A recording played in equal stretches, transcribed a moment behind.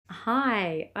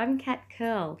Hi, I'm Kat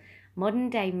Curl, modern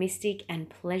day mystic and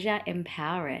pleasure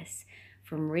empoweress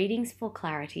from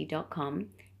readingsforclarity.com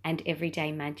and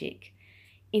Everyday Magic.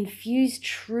 Infuse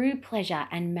true pleasure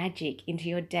and magic into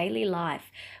your daily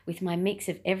life with my mix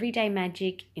of everyday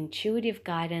magic, intuitive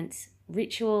guidance,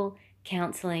 ritual,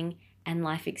 counseling, and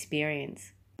life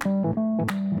experience.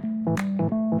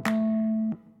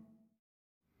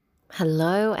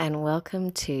 Hello, and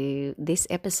welcome to this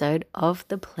episode of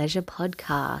the Pleasure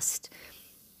Podcast.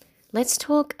 Let's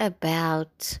talk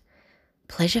about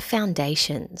pleasure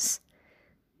foundations.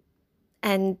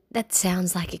 And that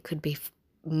sounds like it could be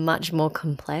much more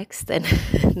complex than,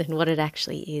 than what it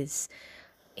actually is.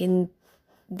 In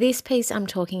this piece, I'm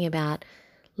talking about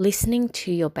listening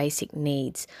to your basic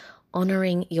needs,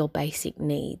 honoring your basic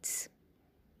needs.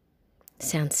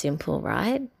 Sounds simple,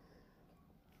 right?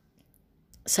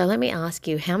 So let me ask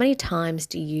you, how many times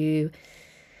do you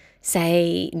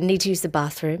say need to use the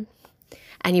bathroom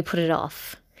and you put it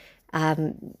off?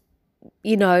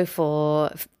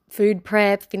 For food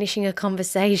prep, finishing a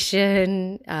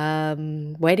conversation,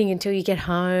 waiting until you get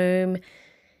home,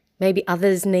 maybe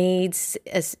others' needs,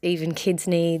 as even kids'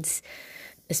 needs,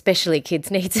 especially kids'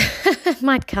 needs,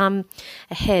 might come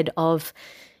ahead of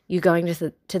you going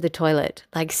to the toilet.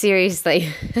 Like,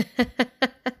 seriously.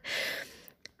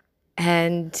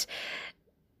 And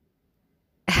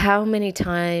how many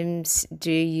times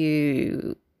do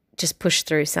you just push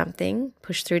through something,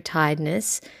 push through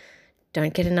tiredness,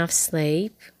 don't get enough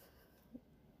sleep?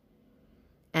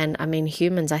 And I mean,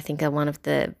 humans, I think, are one of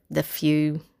the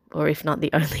few, or if not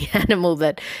the only animal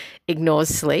that ignores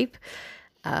sleep,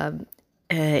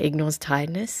 ignores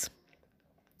tiredness.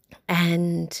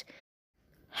 And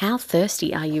how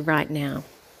thirsty are you right now?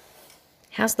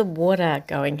 How's the water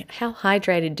going? How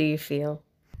hydrated do you feel?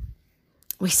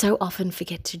 We so often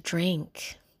forget to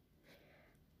drink.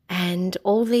 And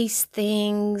all these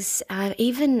things,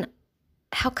 even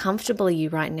how comfortable are you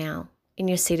right now in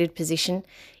your seated position,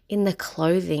 in the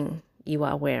clothing you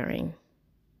are wearing?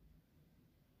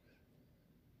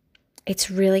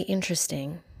 It's really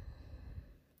interesting.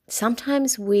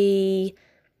 Sometimes we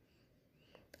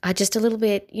are just a little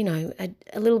bit,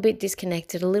 a little bit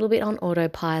disconnected, a little bit on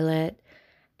autopilot,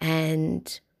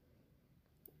 and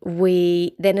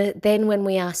then when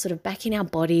we are sort of back in our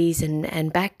bodies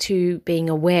and back to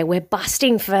being aware, we're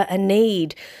busting for a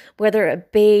need, whether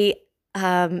it be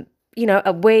a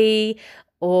wee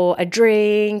or a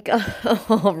drink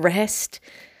or rest.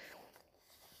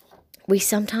 We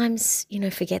sometimes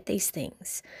forget these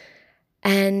things.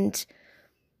 And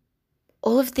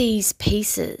all of these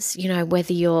pieces,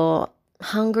 whether you're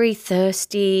hungry,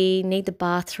 thirsty, need the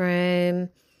bathroom,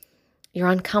 you're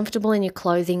uncomfortable in your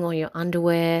clothing or your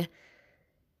underwear,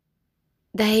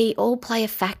 they all play a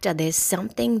factor. There's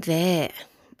something there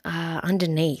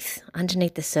underneath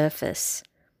the surface.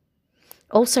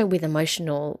 Also with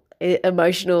emotional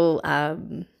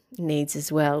needs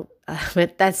as well.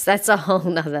 But that's a whole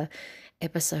nother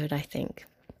episode, I think.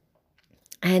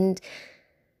 And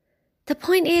the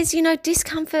point is,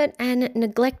 discomfort and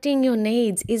neglecting your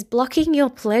needs is blocking your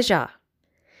pleasure.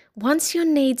 Once your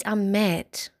needs are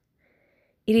met,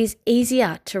 it is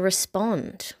easier to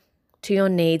respond to your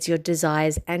needs, your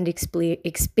desires, and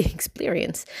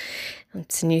experience.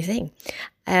 It's a new thing.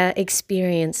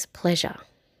 Experience pleasure.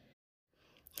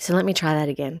 So let me try that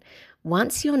again.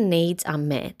 Once your needs are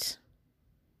met,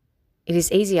 it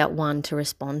is easier, one, to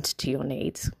respond to your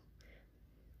needs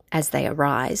as they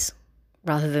arise,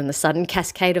 rather than the sudden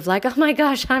cascade of like, oh my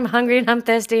gosh, I'm hungry and I'm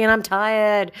thirsty and I'm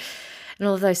tired and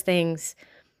all of those things.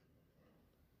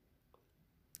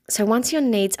 So once your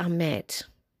needs are met,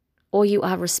 or you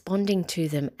are responding to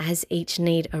them as each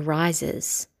need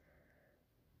arises,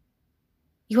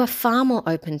 you are far more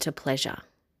open to pleasure.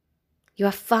 You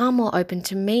are far more open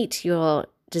to meet your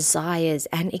desires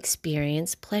and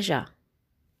experience pleasure.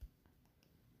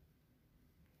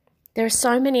 There are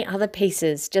so many other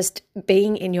pieces just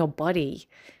being in your body.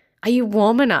 Are you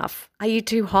warm enough? Are you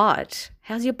too hot?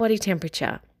 How's your body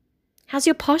temperature? How's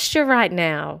your posture right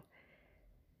now?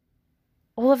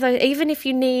 All of those, even if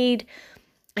you need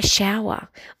a shower,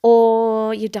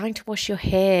 or you're dying to wash your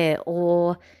hair,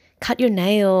 or cut your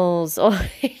nails, or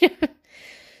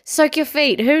soak your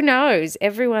feet. Who knows?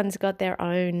 Everyone's got their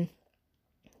own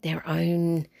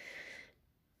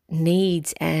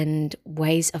needs and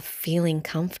ways of feeling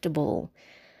comfortable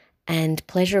and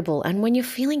pleasurable. And when you're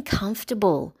feeling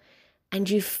comfortable and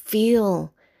you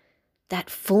feel that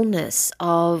fullness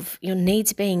of your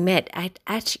needs being met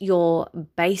at your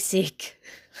basic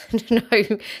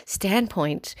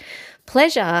standpoint,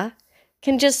 pleasure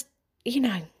can just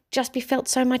be felt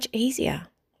so much easier.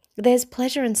 there's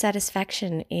pleasure and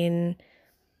satisfaction in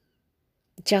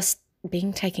just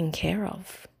being taken care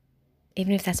of,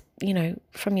 even if that's,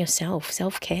 from yourself,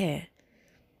 self-care.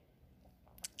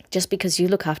 Just because you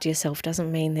look after yourself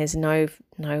doesn't mean there's no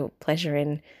pleasure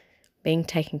in being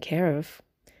taken care of.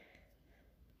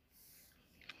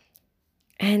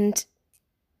 And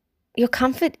your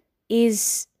comfort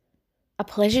is a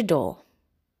pleasure door.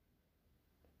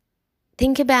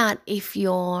 Think about if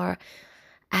you're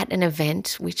at an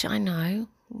event, which I know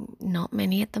not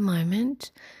many at the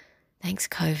moment, thanks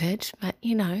COVID, but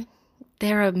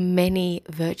there are many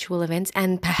virtual events,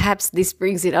 and perhaps this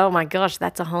brings it, oh my gosh,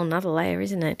 that's a whole nother layer,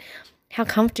 isn't it? How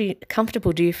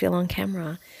comfortable do you feel on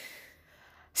camera?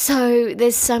 So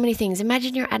there's so many things.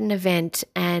 Imagine you're at an event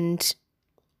and,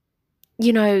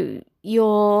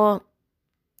 you're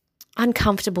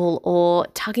uncomfortable or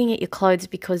tugging at your clothes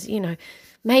because,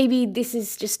 maybe this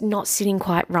is just not sitting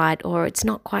quite right, or it's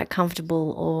not quite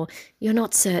comfortable, or you're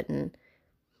not certain.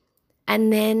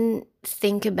 And then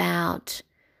think about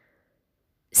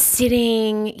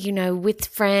sitting, with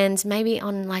friends, maybe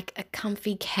on like a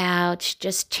comfy couch,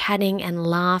 just chatting and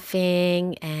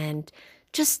laughing and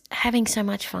just having so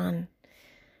much fun.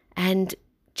 And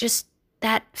just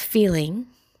that feeling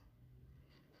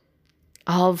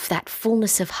of that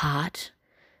fullness of heart,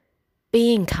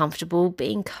 being comfortable,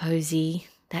 being cozy,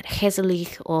 that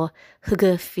heselig or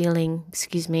hygge feeling,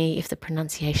 excuse me if the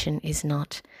pronunciation is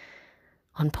not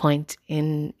on point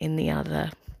in the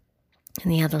other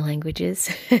languages,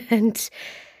 and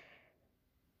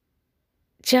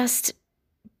just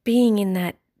being in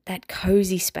that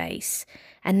cozy space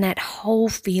and that whole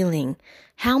feeling.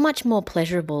 How much more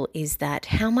pleasurable is that?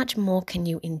 How much more can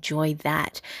you enjoy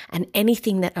that and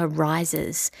anything that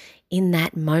arises in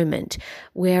that moment?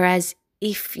 Whereas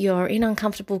if you're in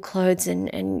uncomfortable clothes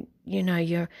and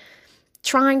you're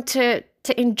trying to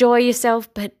enjoy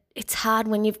yourself, but it's hard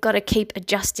when you've got to keep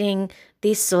adjusting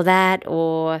this or that,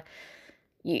 or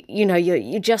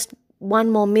you're just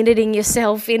one more minuting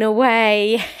yourself in a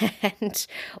way,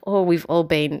 or we've all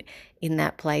been in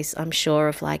that place, I'm sure,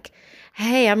 of like,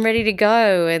 hey, I'm ready to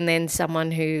go, and then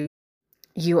someone who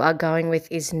you are going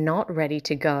with is not ready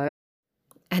to go,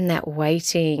 and that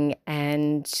waiting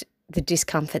and the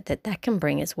discomfort that can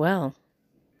bring as well.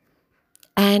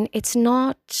 And it's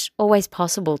not always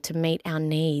possible to meet our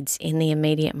needs in the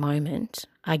immediate moment.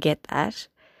 I get that.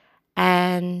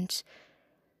 And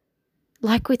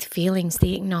like with feelings,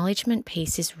 the acknowledgement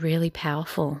piece is really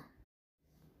powerful.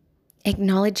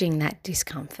 Acknowledging that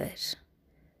discomfort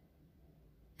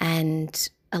and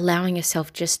allowing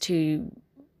yourself just to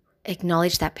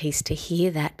acknowledge that piece, to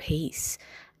hear that piece,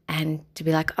 and to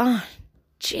be like, oh,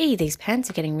 gee, these pants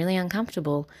are getting really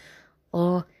uncomfortable.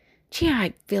 Or, gee,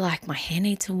 I feel like my hair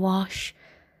needs a wash.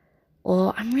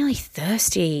 Or I'm really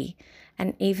thirsty.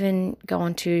 And even go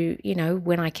on to,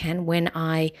 when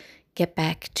I get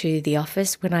back to the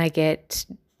office, when I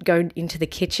go into the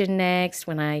kitchen next,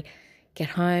 when I get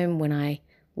home, when I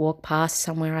walk past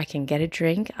somewhere I can get a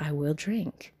drink, I will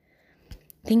drink.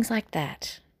 Things like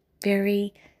that.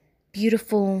 Very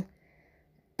beautiful,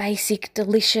 basic,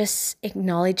 delicious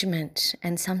acknowledgement,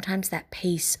 and sometimes that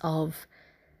piece of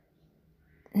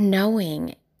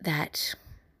knowing that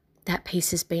that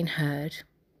piece has been heard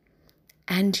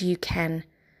and you can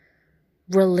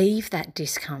relieve that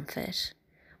discomfort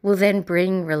will then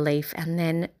bring relief and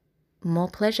then more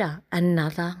pleasure,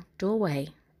 another doorway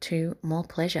to more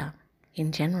pleasure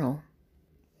in general.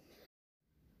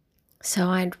 So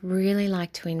I'd really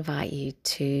like to invite you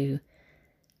to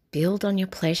build on your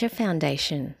pleasure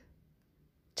foundation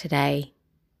today,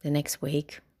 the next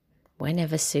week,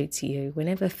 whenever suits you,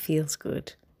 whenever feels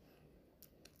good.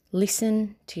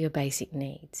 Listen to your basic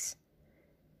needs.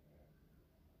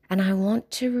 And I want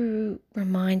to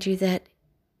remind you that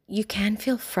you can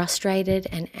feel frustrated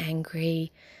and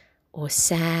angry or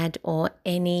sad or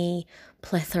any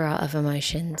plethora of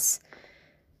emotions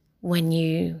when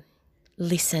you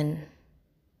listen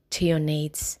to your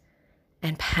needs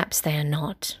and perhaps they are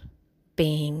not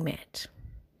being met.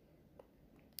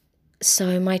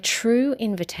 So my true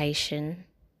invitation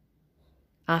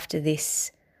after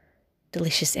this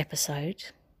delicious episode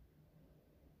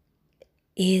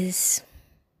is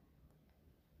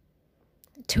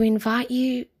to invite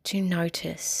you to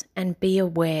notice and be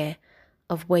aware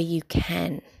of where you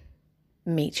can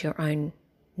meet your own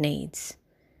needs.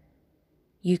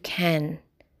 You can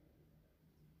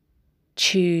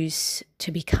choose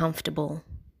to be comfortable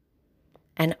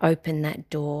and open that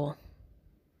door,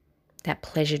 that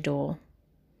pleasure door.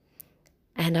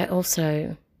 And I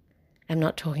also am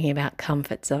not talking about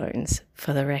comfort zones,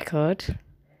 for the record.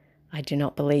 I do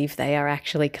not believe they are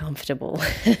actually comfortable.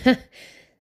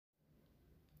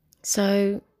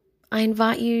 So I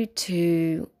invite you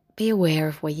to be aware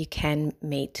of where you can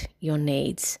meet your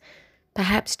needs.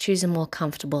 Perhaps choose a more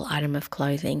comfortable item of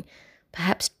clothing.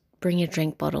 Perhaps bring a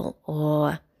drink bottle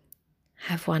or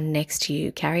have one next to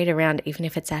you. Carry it around even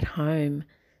if it's at home.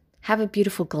 Have a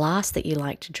beautiful glass that you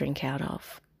like to drink out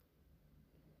of.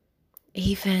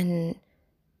 Even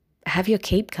have your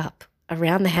keep cup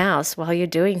around the house while you're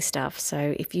doing stuff.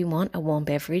 So if you want a warm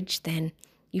beverage, then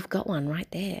you've got one right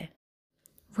there.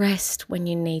 Rest when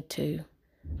you need to.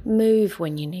 Move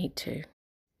when you need to.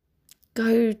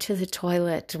 Go to the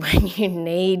toilet when you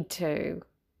need to.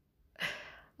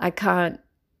 I can't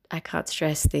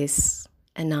stress this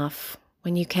enough.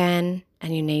 When you can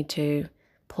and you need to,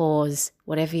 pause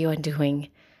whatever you are doing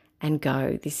and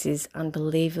go. This is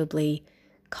unbelievably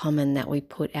common that we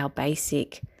put our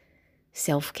basic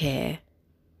self-care,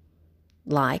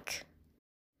 like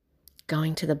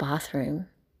going to the bathroom,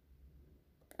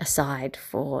 aside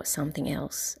for something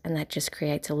else. And that just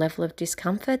creates a level of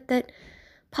discomfort that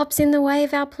pops in the way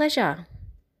of our pleasure.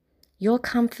 Your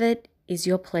comfort is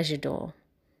your pleasure door.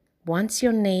 Once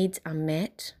your needs are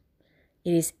met,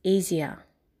 it is easier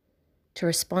to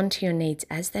respond to your needs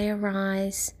as they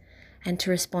arise and to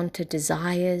respond to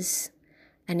desires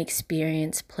and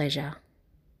experience pleasure.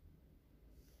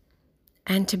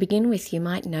 And to begin with, you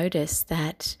might notice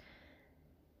that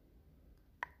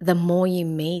the more you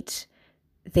meet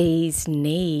these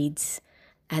needs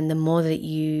and the more that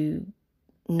you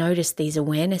notice these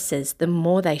awarenesses, the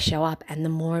more they show up and the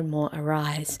more and more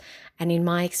arise. And in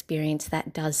my experience,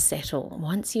 that does settle.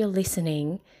 Once you're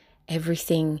listening,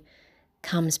 everything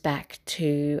comes back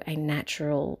to a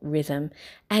natural rhythm.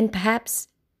 And perhaps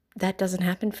that doesn't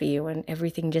happen for you and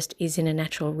everything just is in a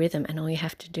natural rhythm, and all you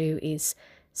have to do is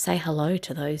say hello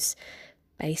to those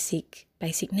basic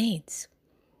needs.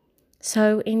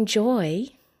 So enjoy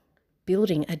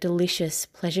building a delicious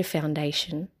pleasure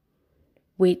foundation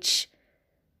which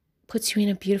puts you in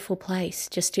a beautiful place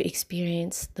just to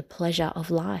experience the pleasure of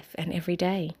life and every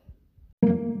day.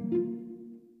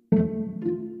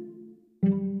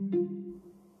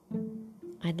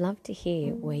 I'd love to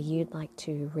hear where you'd like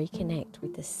to reconnect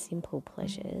with the simple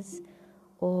pleasures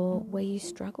or where you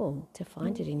struggle to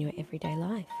find it in your everyday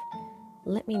life.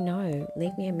 Let me know.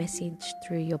 Leave me a message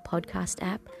through your podcast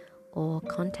app or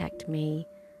contact me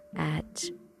at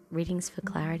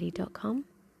readingsforclarity.com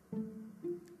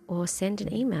or send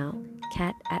an email,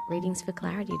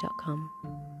 kat@readingsforclarity.com.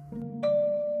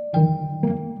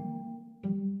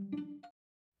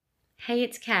 Hey,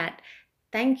 it's Kat.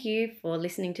 Thank you for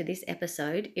listening to this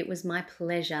episode. It was my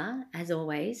pleasure, as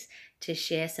always, to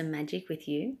share some magic with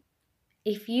you.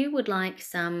 If you would like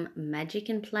some magic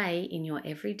and play in your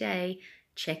everyday,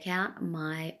 check out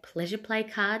my pleasure play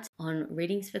cards on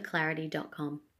readingsforclarity.com.